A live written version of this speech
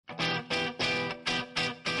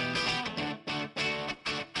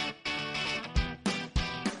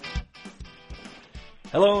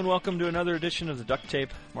Hello and welcome to another edition of the Duct Tape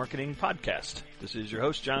Marketing Podcast. This is your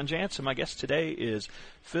host, Jantsch, and my guest today is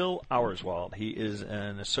Phil Auerswald. He is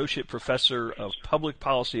an associate professor of public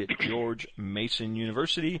policy at George Mason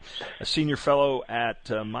University, a senior fellow at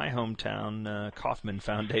my hometown Kauffman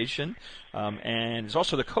Foundation, and is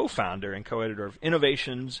also the co-founder and co-editor of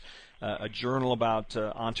Innovations, a journal about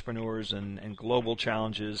entrepreneurs and global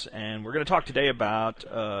challenges. And we're going to talk today about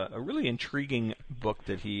a really intriguing book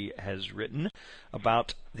that he has written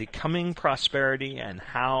about the coming prosperity and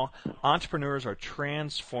how entrepreneurs are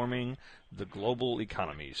transforming the global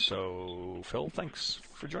economy. So, Phil, thanks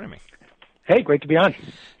for joining me. Hey, great to be on.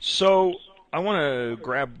 So, I want to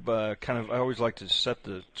grab I always like to set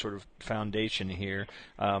the sort of foundation here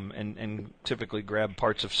and typically grab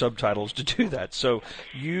parts of subtitles to do that. So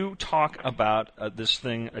you talk about this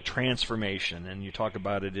thing, a transformation, and you talk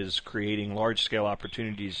about it as creating large-scale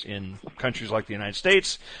opportunities in countries like the United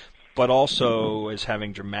States, but also as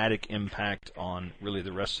having dramatic impact on really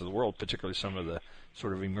the rest of the world, particularly some of the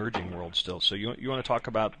sort of emerging world still. So you want to talk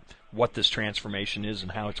about what this transformation is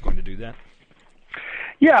and how it's going to do that?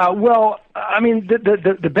 Yeah, well, I mean,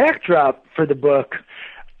 the backdrop for the book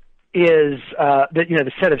is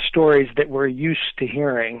the set of stories that we're used to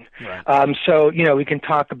hearing. Right. So we can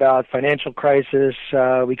talk about financial crisis,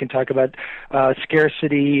 we can talk about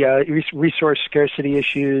scarcity, resource scarcity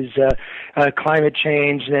issues, climate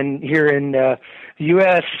change. Then here in the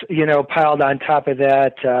U.S., piled on top of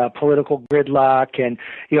that, political gridlock and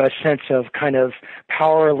a sense of kind of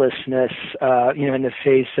powerlessness, in the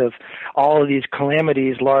face of all of these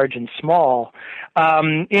calamities, large and small.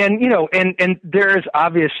 And there's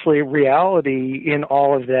obviously reality in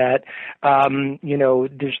all of that.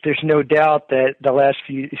 There's no doubt that the last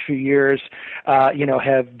few years,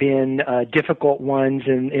 have been difficult ones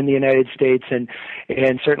in the United States, and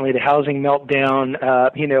certainly the housing meltdown,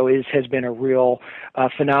 has been a real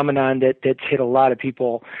phenomenon that's hit a lot of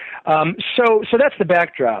people. So that's the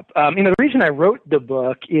backdrop. The reason I wrote the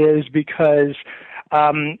book is because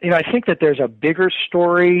I think that there's a bigger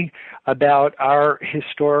story about our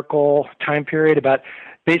historical time period, about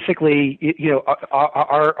basically,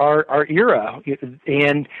 our era,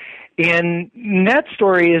 and that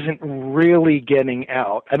story isn't really getting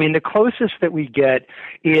out. I mean, the closest that we get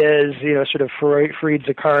is, sort of Fareed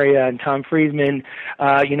Zakaria and Tom Friedman.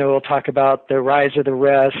 We'll talk about the rise of the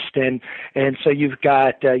rest, and so you've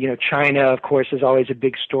got, China, of course, is always a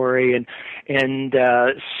big story, and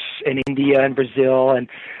India and Brazil, and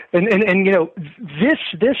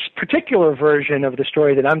this particular version of the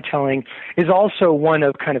story that I'm telling is also one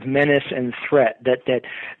of kind of menace and threat, that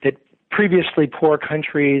previously poor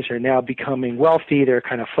countries are now becoming wealthy. They're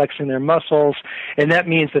kind of flexing their muscles, and that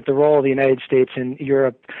means that the role of the United States and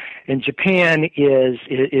Europe and Japan is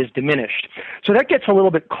diminished. So that gets a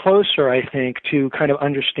little bit closer, I think, to kind of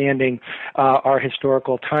understanding our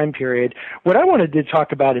historical time period. What I wanted to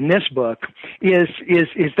talk about in this book is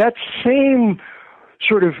that same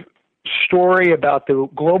sort of story about the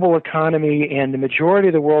global economy and the majority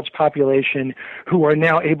of the world's population who are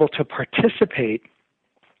now able to participate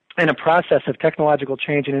in a process of technological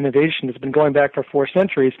change and innovation that's been going back for 4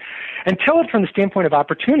 centuries, and tell it from the standpoint of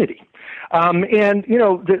opportunity.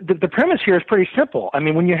 The premise here is pretty simple. I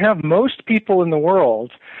mean, when you have most people in the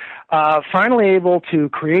world finally able to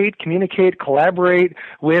create, communicate, collaborate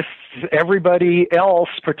with everybody else,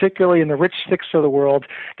 particularly in the rich sixth of the world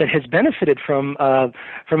that has benefited from, as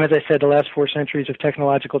I said, the last 4 centuries of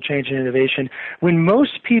technological change and innovation. When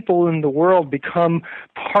most people in the world become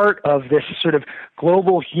part of this sort of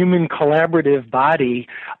global human collaborative body,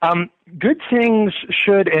 good things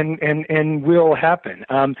should and will happen.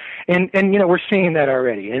 We're seeing that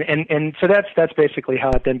already. And so that's basically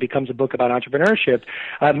how it then becomes a book about entrepreneurship.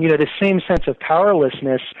 The same sense of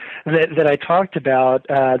powerlessness that I talked about,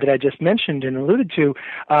 that I just mentioned and alluded to,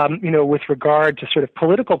 with regard to sort of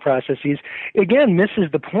political processes, again,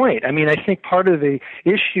 misses the point. I mean, I think part of the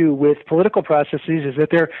issue with political processes is that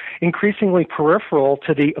they're increasingly peripheral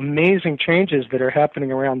to the amazing changes that are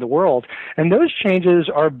happening around the world. And those changes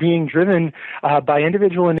are being driven by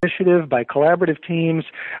individual initiative, by collaborative teams,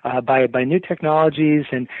 by new technologies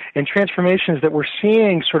and transformations that we're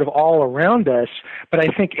seeing sort of all around us, but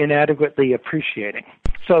I think inadequately appreciating.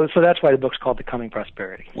 So that's why the book's called The Coming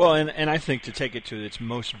Prosperity. Well, and I think to take it to its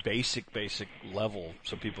most basic level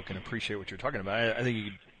so people can appreciate what you're talking about, I think you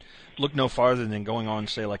could look no farther than going on,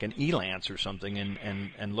 say, like an Elance or something,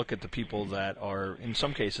 and look at the people that are, in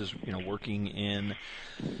some cases, working in,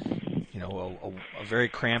 a very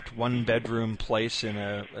cramped one-bedroom place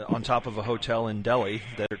on top of a hotel in Delhi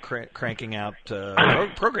that are cranking out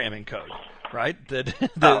programming code, right?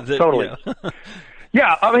 Totally.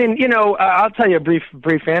 Yeah, I mean, I'll tell you a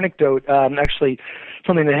brief anecdote. Actually,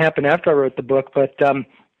 something that happened after I wrote the book, but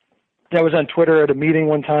I was on Twitter at a meeting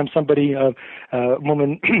one time. Somebody, a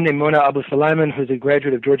woman named Mona Abu Sulaiman, who's a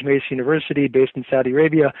graduate of George Mason University based in Saudi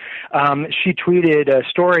Arabia, she tweeted a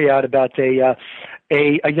story out about a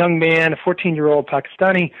young man, a 14-year-old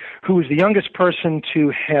Pakistani, who was the youngest person to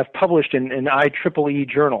have published in an IEEE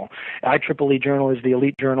journal. IEEE journal is the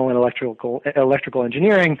elite journal in electrical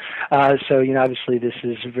engineering. So, obviously this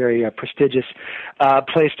is a very prestigious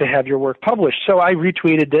place to have your work published. So I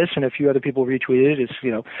retweeted this, and a few other people retweeted it. It's,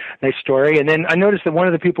 nice story. And then I noticed that one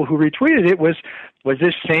of the people who retweeted it was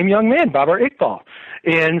this same young man, Babar Iqbal.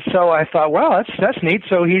 And so I thought, wow, that's neat.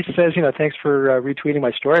 So he says, thanks for retweeting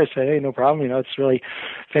my story. I said, hey, no problem. It's really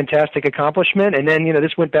fantastic accomplishment. And then,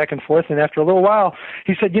 this went back and forth. And after a little while,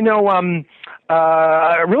 he said,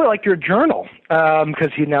 I really like your journal, because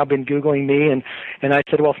he'd now been Googling me. And I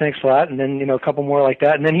said, well, thanks a lot. And then, a couple more like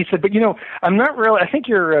that. And then he said, but, I'm not really, I think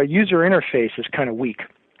your user interface is kind of weak.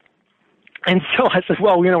 And so I said,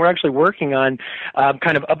 well, we're actually working on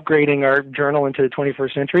kind of upgrading our journal into the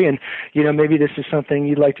 21st century, and, maybe this is something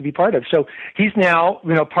you'd like to be part of. So he's now,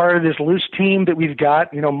 part of this loose team that we've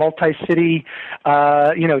got, multi-city,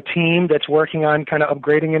 team that's working on kind of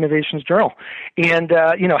upgrading Innovations Journal. And,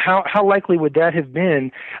 how likely would that have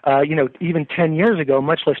been, even 10 years ago,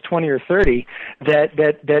 much less 20 or 30,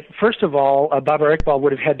 that first of all, Babar Iqbal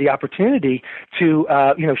would have had the opportunity to,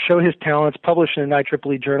 show his talents, publish in an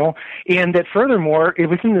IEEE journal, and that furthermore,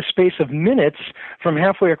 within the space of minutes from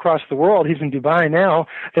halfway across the world, he's in Dubai now,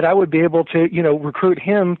 that I would be able to, recruit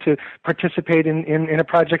him to participate in a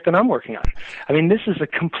project that I'm working on. I mean, this is a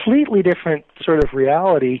completely different sort of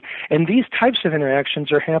reality, and these types of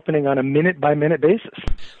interactions are happening on a minute-by-minute basis.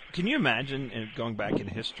 Can you imagine, going back in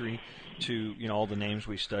history, to all the names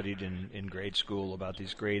we studied in grade school about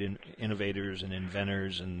these great innovators and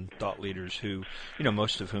inventors and thought leaders who,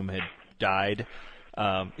 most of whom had died,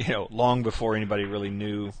 long before anybody really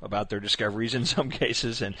knew about their discoveries in some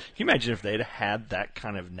cases. And can you imagine if they'd had that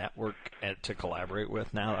kind of network to collaborate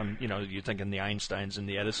with now? You're thinking the Einsteins and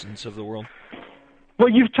the Edisons of the world. Well,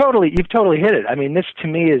 you've totally hit it. I mean, this to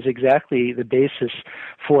me is exactly the basis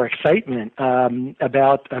for excitement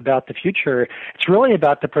about the future. It's really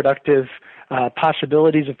about the productive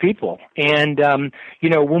possibilities of people. And,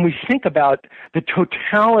 when we think about the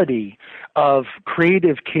totality of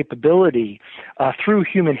creative capability through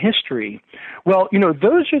human history, well,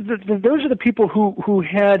 those are the people who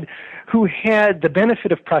had the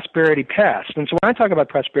benefit of prosperity past. And so when I talk about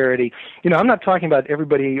prosperity, I'm not talking about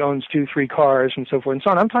everybody owns 2-3 cars and so forth and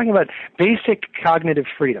so on. I'm talking about basic cognitive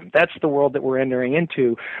freedom. That's the world that we're entering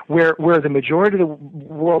into, where the majority of the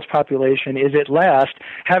world's population is at last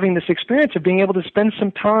having this experience of being able to spend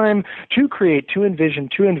some time to create, to envision,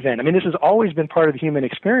 to invent. I mean, this has always been part of the human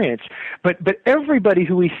experience, but everybody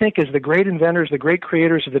who we think is the great inventors, the great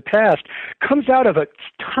creators of the past, comes out of a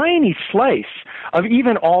tiny slice of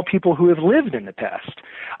even all people who have lived in the past.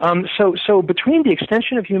 So between the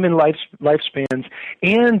extension of human lifespans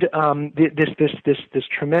and this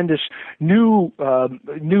tremendous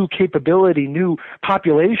new capability, new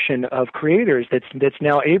population of creators that's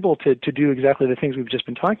now able to do exactly the things we've just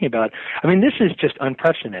been talking about. I mean, this is just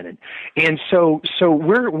unprecedented. And so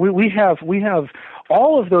we have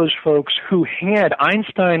all of those folks who had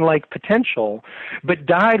Einstein-like potential but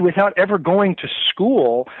died without ever going to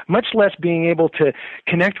school, much less being able to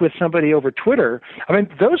connect with somebody over Twitter. I mean,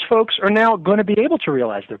 those folks are now going to be able to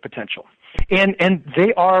realize their potential. And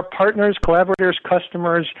they are partners, collaborators,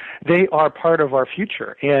 customers. They are part of our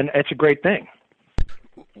future, and it's a great thing.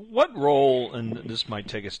 What role, and this might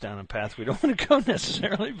take us down a path we don't want to go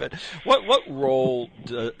necessarily, but what role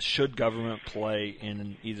should government play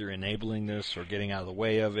in either enabling this or getting out of the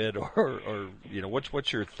way of it, or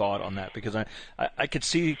what's your thought on that? Because I could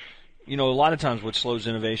see, a lot of times what slows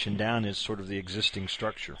innovation down is sort of the existing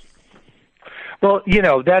structure. Well,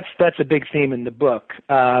 that's a big theme in the book,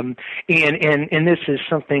 and this is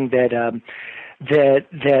something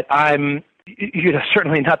that I'm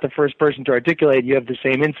certainly not the first person to articulate. You have the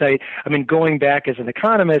same insight. I mean, going back as an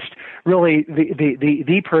economist, really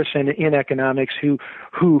the person in economics who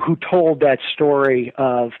told that story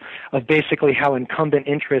of basically how incumbent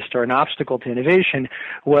interests are an obstacle to innovation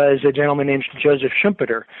was a gentleman named Joseph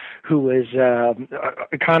Schumpeter, who was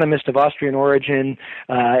economist of Austrian origin,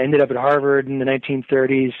 ended up at Harvard in the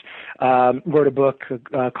 1930s, wrote a book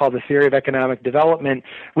called The Theory of Economic Development,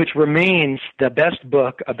 which remains the best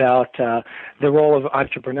book about the role of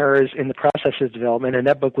entrepreneurs in the process of development, and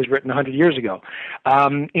that book was written 100 years ago.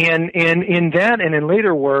 And in that and in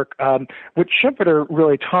later work, what Schumpeter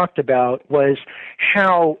really talked about was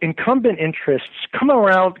how incumbent interests come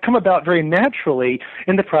about very naturally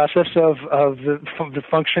in the process of the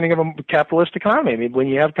functioning of a capitalist economy. I mean, when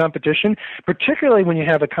you have competition, particularly when you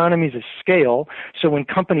have economies of scale, so when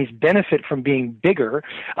companies benefit from being bigger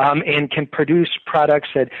and can produce products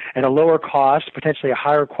at a lower cost, potentially a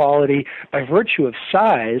higher quality by virtue of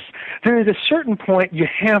size, then at a certain point you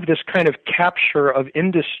have this kind of capture of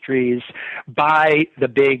industries by the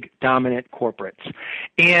big dominant corporates.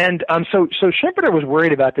 And so Schumpeter was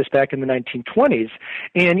worried about this back in the 1920s.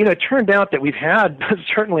 And, it turned out that we've had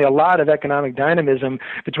certainly a lot of economic dynamism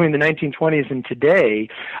between the 1920s and today.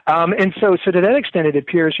 And so to that extent, it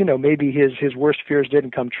appears, maybe his worst fears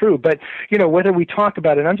didn't come true. But, whether we talk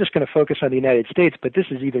about it, I'm just going to focus on the United States, but this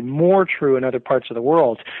is even more true in other parts of the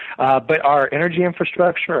world. But our energy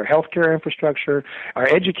infrastructure, our healthcare infrastructure, our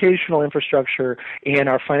educational infrastructure, and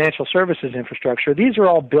our financial services infrastructure, these are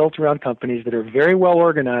all built around companies that are very well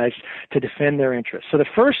organized to defend their interests. So the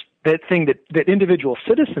first thing that individual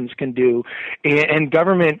citizens can do, and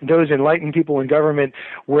government, those enlightened people in government,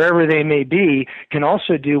 wherever they may be, can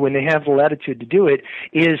also do when they have the latitude to do it,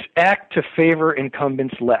 is act to favor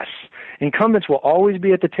incumbents less. Incumbents will always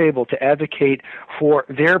be at the table to advocate for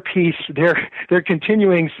their piece, their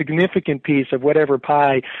continuing significant piece of whatever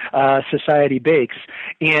pie society bakes,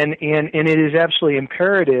 and it is absolutely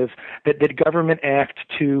imperative that government act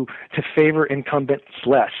to favor incumbents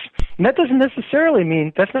less. And that doesn't necessarily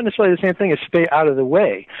mean, that's not necessarily the same thing as stay out of the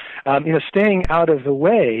way. Staying out of the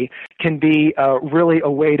way can be really a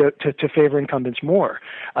way to favor incumbents more.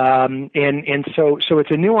 And so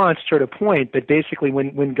it's a nuanced sort of point, but basically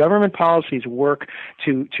when government policies work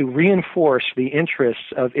to reinforce the interests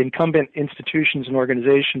of incumbent institutions and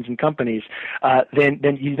organizations and companies,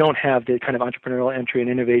 then you don't have the kind of entrepreneurial entry and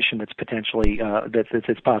innovation that's potentially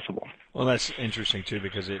that's possible. Well, that's interesting too,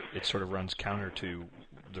 because it sort of runs counter to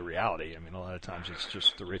the reality. I mean, a lot of times it's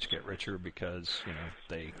just the rich get richer because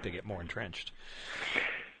they get more entrenched.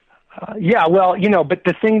 Yeah, well, but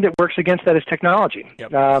the thing that works against that is technology.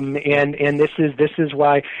 Yep. And this is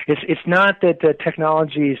why it's not that the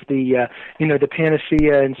technology is the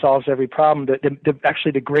panacea and solves every problem.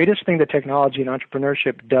 Actually the greatest thing that technology and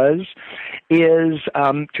entrepreneurship does is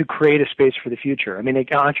to create a space for the future. I mean,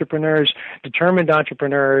 determined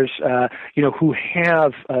entrepreneurs, who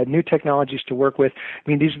have new technologies to work with. I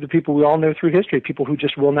mean, these are the people we all know through history, people who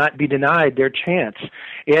just will not be denied their chance.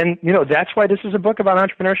 And that's why this is a book about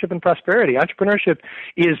entrepreneurship and prosperity. Entrepreneurship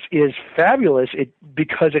is fabulous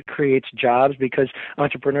because it creates jobs, because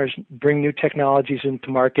entrepreneurs bring new technologies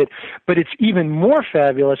into market, but it's even more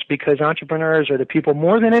fabulous because entrepreneurs are the people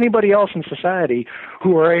more than anybody else in society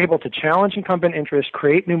who are able to challenge incumbent interests,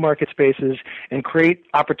 create new market spaces, and create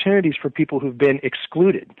opportunities for people who've been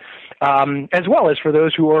excluded, as well as for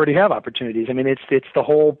those who already have opportunities. I mean, it's the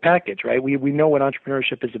whole package, right? We know what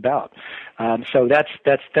entrepreneurship is about. So that's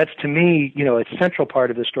to me, a central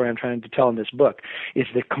part of the story I'm trying to tell in this book is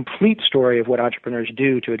the complete story of what entrepreneurs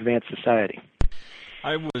do to advance society.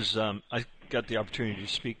 I got the opportunity to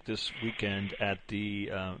speak this weekend at the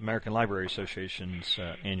American Library Association's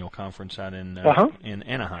annual conference out in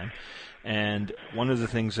Anaheim. And one of the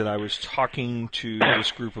things that I was talking to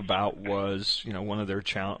this group about was, one of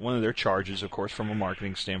their charges, of course, from a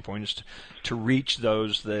marketing standpoint, is to reach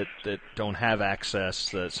those that don't have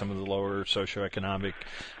access, some of the lower socioeconomic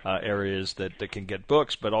areas that can get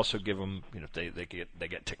books, but also give them, they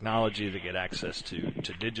get technology, they get access to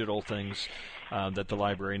digital things that the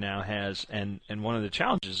library now has, and one of the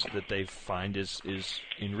challenges that they find is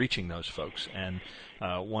in reaching those folks. And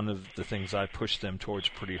one of the things I push them towards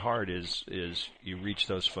pretty hard is you reach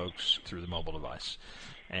those folks through the mobile device.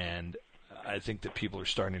 And I think that people are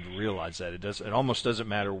starting to realize that it almost doesn't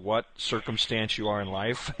matter what circumstance you are in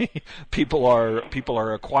life. people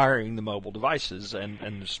are acquiring the mobile devices and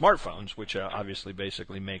the smartphones, which obviously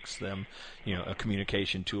basically makes them a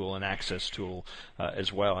communication tool, an access tool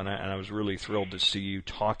as well. And I was really thrilled to see you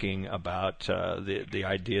talking about the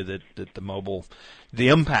idea that the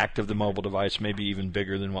impact of the mobile device may be even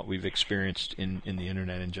bigger than what we've experienced in the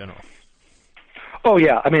internet in general. Oh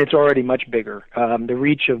yeah, I mean it's already much bigger. The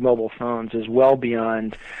reach of mobile phones is well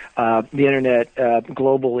beyond the internet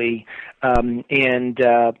globally, and in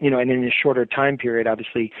a shorter time period,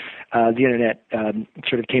 obviously, the internet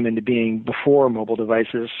sort of came into being before mobile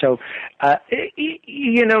devices. So,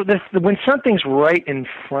 when something's right in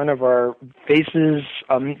front of our faces,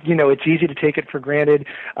 it's easy to take it for granted.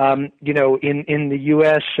 In the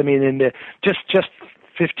U.S., I mean, just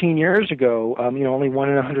 15 years ago, only 1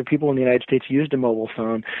 in 100 people in the United States used a mobile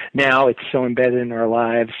phone. Now it's so embedded in our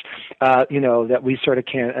lives, that we sort of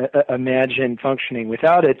can't imagine functioning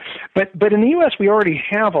without it. But in the U.S., we already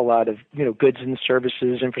have a lot of, goods and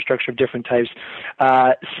services, infrastructure of different types.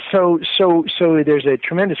 So there's a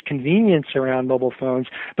tremendous convenience around mobile phones,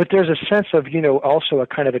 but there's a sense of, also a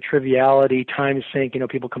kind of a triviality, time sink.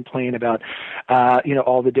 People complain about,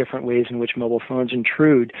 all the different ways in which mobile phones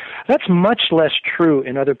intrude. That's much less true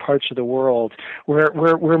in other parts of the world where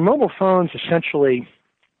mobile phones essentially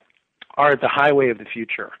are the highway of the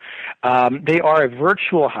future. They are a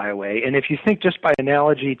virtual highway, and if you think just by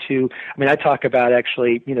analogy to, I talk about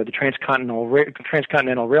actually, the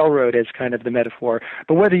transcontinental railroad as kind of the metaphor,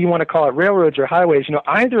 but whether you want to call it railroads or highways,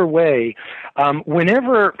 either way,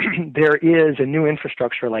 whenever there is a new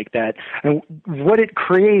infrastructure like that, and what it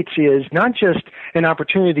creates is not just an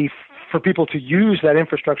opportunity for people to use that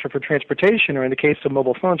infrastructure for transportation, or in the case of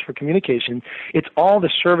mobile phones for communication, it's all the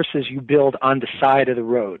services you build on the side of the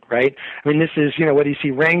road, right? This is, whether you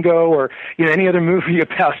see Rango or, any other movie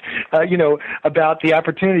about, about the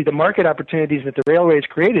opportunity, the market opportunities that the railways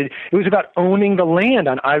created, it was about owning the land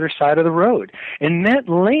on either side of the road. And that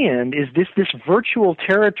land is this virtual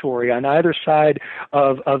territory on either side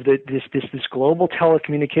of this global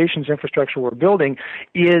telecommunications infrastructure we're building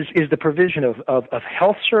is the provision of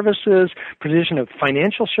health services, provision of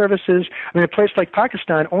financial services. A place like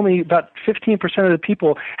Pakistan, only about 15% of the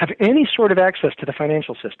people have any sort of access to the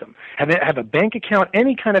financial system, have a bank account,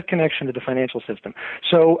 any kind of connection to the financial system.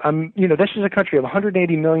 So, this is a country of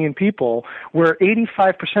 180 million people where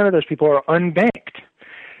 85% of those people are unbanked.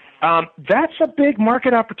 That's a big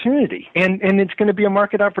market opportunity, and it's going to be a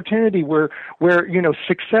market opportunity where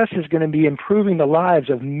success is going to be improving the lives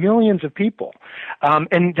of millions of people,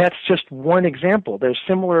 and that's just one example. There's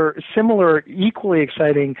similar, equally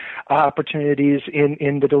exciting opportunities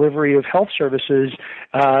in the delivery of health services,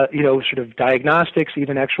 sort of diagnostics,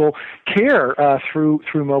 even actual care through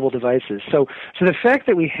mobile devices. So the fact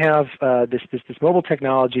that we have this mobile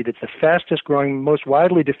technology that's the fastest growing, most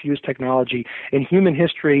widely diffused technology in human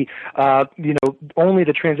history. Only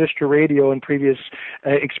the transistor radio in previous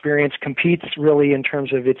experience competes really in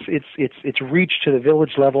terms of its reach to the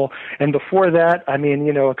village level. And before that,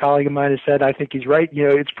 a colleague of mine has said, I think he's right.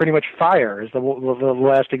 It's pretty much fire is the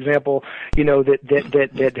last example.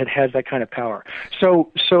 That has that kind of power.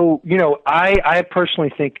 So I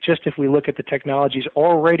personally think just if we look at the technologies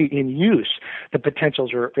already in use, the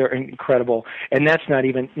potentials are incredible, and that's not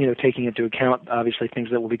even taking into account obviously things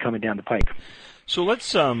that will be coming down the pike. So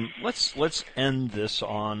let's end this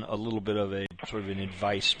on a little bit of a sort of an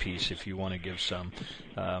advice piece, if you want to give some.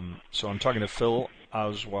 So I'm talking to Phil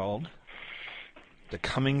Auerswald. The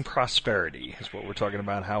coming prosperity is what we're talking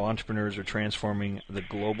about, how entrepreneurs are transforming the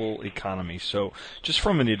global economy. So just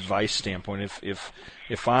from an advice standpoint,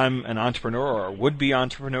 if I'm an entrepreneur or a would-be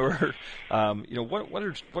entrepreneur,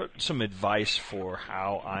 what some advice for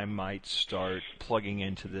how I might start plugging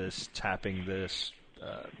into this, tapping this,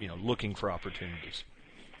 looking for opportunities?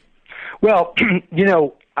 Well,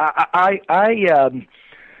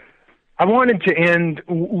 I wanted to end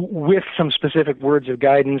with some specific words of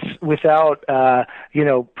guidance without,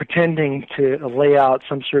 pretending to lay out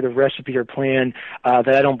some sort of recipe or plan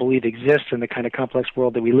that I don't believe exists in the kind of complex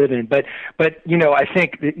world that we live in. But I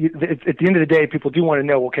think at the end of the day, people do want to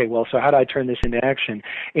know, okay, well, so how do I turn this into action?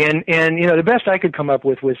 And the best I could come up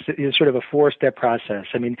with was sort of a 4-step process.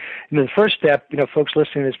 The first step, folks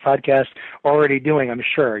listening to this podcast are already doing, I'm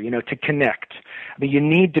sure, to connect. You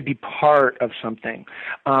need to be part of something.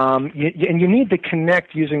 And you need to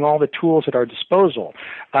connect using all the tools at our disposal.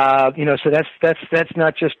 So that's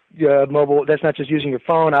not just mobile. That's not just using your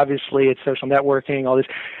phone. Obviously, it's social networking. All this.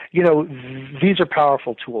 These are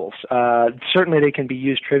powerful tools. Certainly, they can be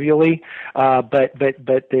used trivially, but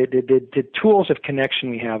the tools of connection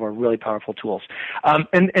we have are really powerful tools. And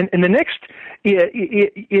the next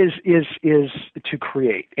is to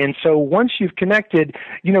create. And so once you've connected,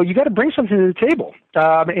 you got to bring something to the table.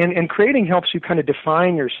 And creating helps you kind of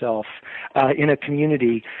define yourself in a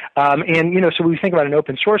community. So we think about an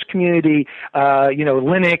open source community,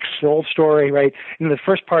 Linux, the old story, right? The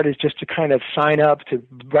first part is just to kind of sign up, to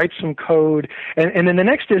write some code, and then the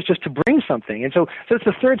next is just to bring something. And so it's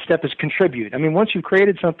the third step is contribute. Once you've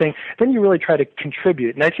created something, then you really try to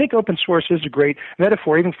contribute. And I think open source is a great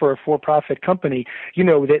metaphor, even for a for-profit company,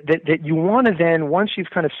 that you want to then, once you've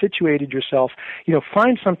kind of situated yourself,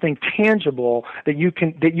 find something tangible that you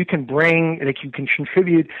can bring, that you can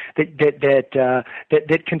contribute, that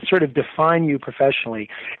that can sort of define you professionally.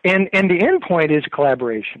 And the end point is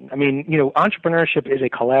collaboration. I mean, entrepreneurship is a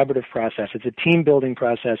collaborative process. It's a team building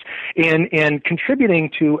process, and contributing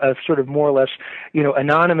to a sort of more or less,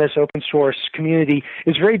 anonymous open source community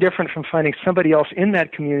is very different from finding somebody else in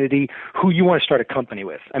that community who you want to start a company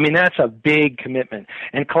with. I mean, that's a big commitment,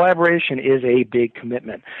 and collaboration is a big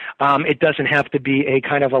commitment. It doesn't have to be a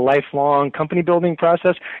kind of a lifelong company building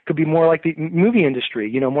process. It could be more like the movie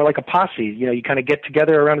industry, more like a posse. You kind of get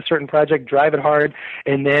together around a certain project, drive it hard,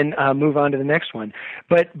 and then move on to the next one.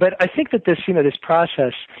 But I think that this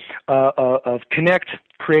process of connect,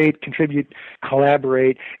 create, contribute,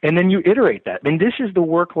 collaborate, and then you iterate that. I mean, this is the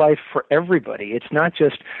work life for everybody. It's not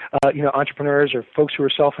just entrepreneurs or folks who are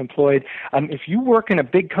self-employed. If you work in a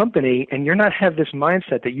big company and you're not have this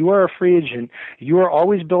mindset that you are a free agent, you are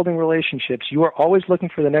always building relationships, you are always looking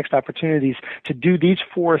for the next opportunities to do these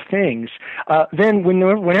four things, then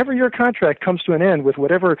whenever your contract comes to an end with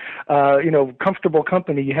whatever comfortable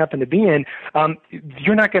company you happen to be in,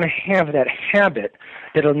 you're not going to have that habit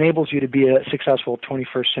that enables you to be a successful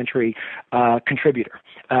 21st century contributor.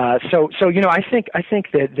 So I think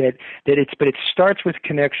that it starts with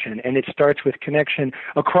connection, and it starts with connection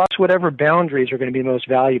across whatever boundaries are going to be most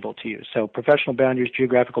valuable to you. So professional boundaries,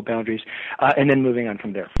 geographical boundaries, and then moving on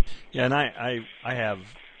from there. Yeah, and I have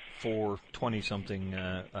 4 20-something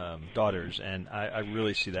daughters, and I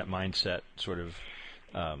really see that mindset sort of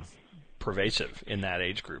pervasive in that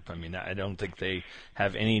age group. I mean, I don't think they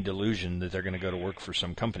have any delusion that they're going to go to work for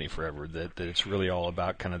some company forever, that it's really all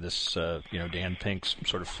about kind of this, Dan Pink's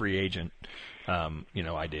sort of free agent,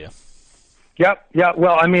 idea. Yeah.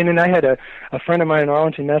 Well, I mean, and I had a friend of mine in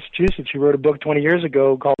Arlington, Massachusetts, who wrote a book 20 years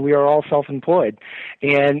ago called "We Are All Self-Employed,"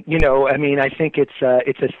 and I think it's a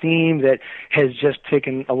theme that has just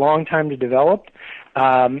taken a long time to develop,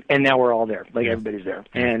 and now we're all there, everybody's there,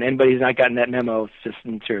 and anybody's not gotten that memo is just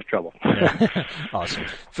in serious trouble. Yeah. Awesome,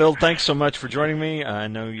 Phil. Thanks so much for joining me. I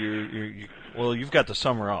know you've got the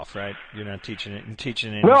summer off, right? You're not teaching it.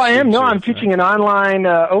 Well, I am. No, I'm teaching an online,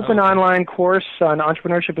 online course on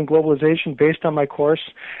entrepreneurship and globalization based on my course.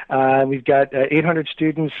 We've got 800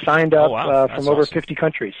 students signed up from over 50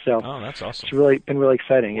 countries. So that's awesome. It's been really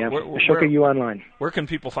exciting. Yeah, Ashoka U Online. Where can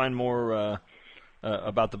people find more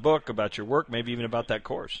about the book, about your work, maybe even about that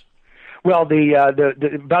course? Well,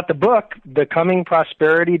 about the book,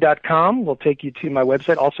 becomingprosperity.com will take you to my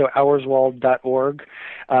website. Also, Auerswald.org,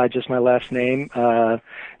 just my last name,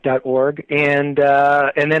 .org, and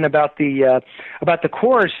then about the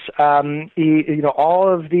course,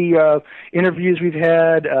 all of the interviews we've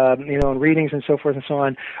had, and readings and so forth and so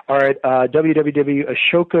on are at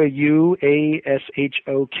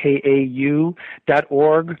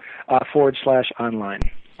www.ashokau.org/online.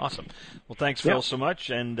 Awesome. Well, thanks, Phil, so much.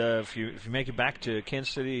 And if you make it back to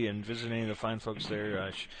Kansas City and visit any of the fine folks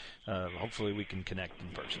there, hopefully we can connect in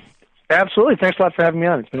person. Absolutely. Thanks a lot for having me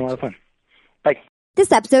on. It's been a lot of fun. Bye.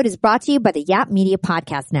 This episode is brought to you by the Yap Media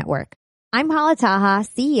Podcast Network. I'm Hala Taha,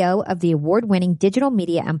 CEO of the award-winning digital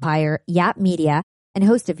media empire, Yap Media, and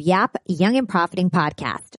host of Yap Young and Profiting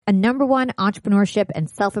Podcast, a #1 entrepreneurship and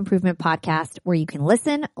self-improvement podcast where you can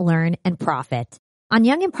listen, learn, and profit. On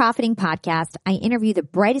Young and Profiting Podcast, I interview the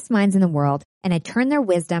brightest minds in the world, and I turn their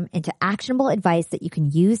wisdom into actionable advice that you can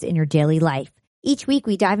use in your daily life. Each week,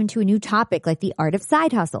 we dive into a new topic like the art of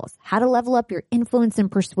side hustles, how to level up your influence and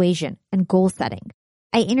persuasion, and goal setting.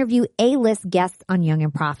 I interview A-list guests on Young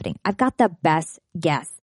and Profiting. I've got the best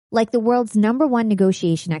guests, like the world's #1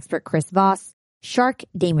 negotiation expert, Chris Voss, Shark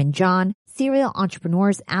Damon John, serial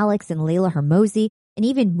entrepreneurs Alex and Layla Hermosi, and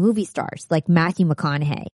even movie stars like Matthew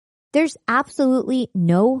McConaughey. There's absolutely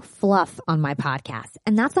no fluff on my podcast,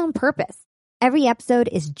 and that's on purpose. Every episode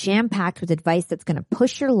is jam-packed with advice that's going to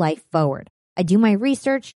push your life forward. I do my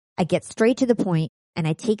research, I get straight to the point, and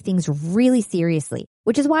I take things really seriously,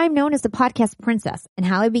 which is why I'm known as the podcast princess and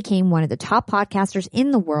how I became one of the top podcasters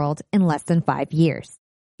in the world in less than 5 years.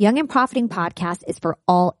 Young and Profiting Podcast is for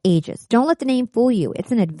all ages. Don't let the name fool you.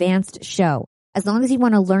 It's an advanced show. As long as you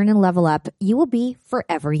want to learn and level up, you will be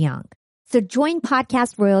forever young. So join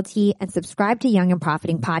Podcast Royalty and subscribe to Young and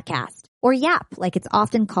Profiting Podcast, or YAP, like it's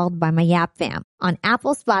often called by my YAP fam, on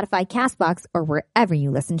Apple, Spotify, CastBox, or wherever you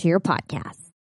listen to your podcasts.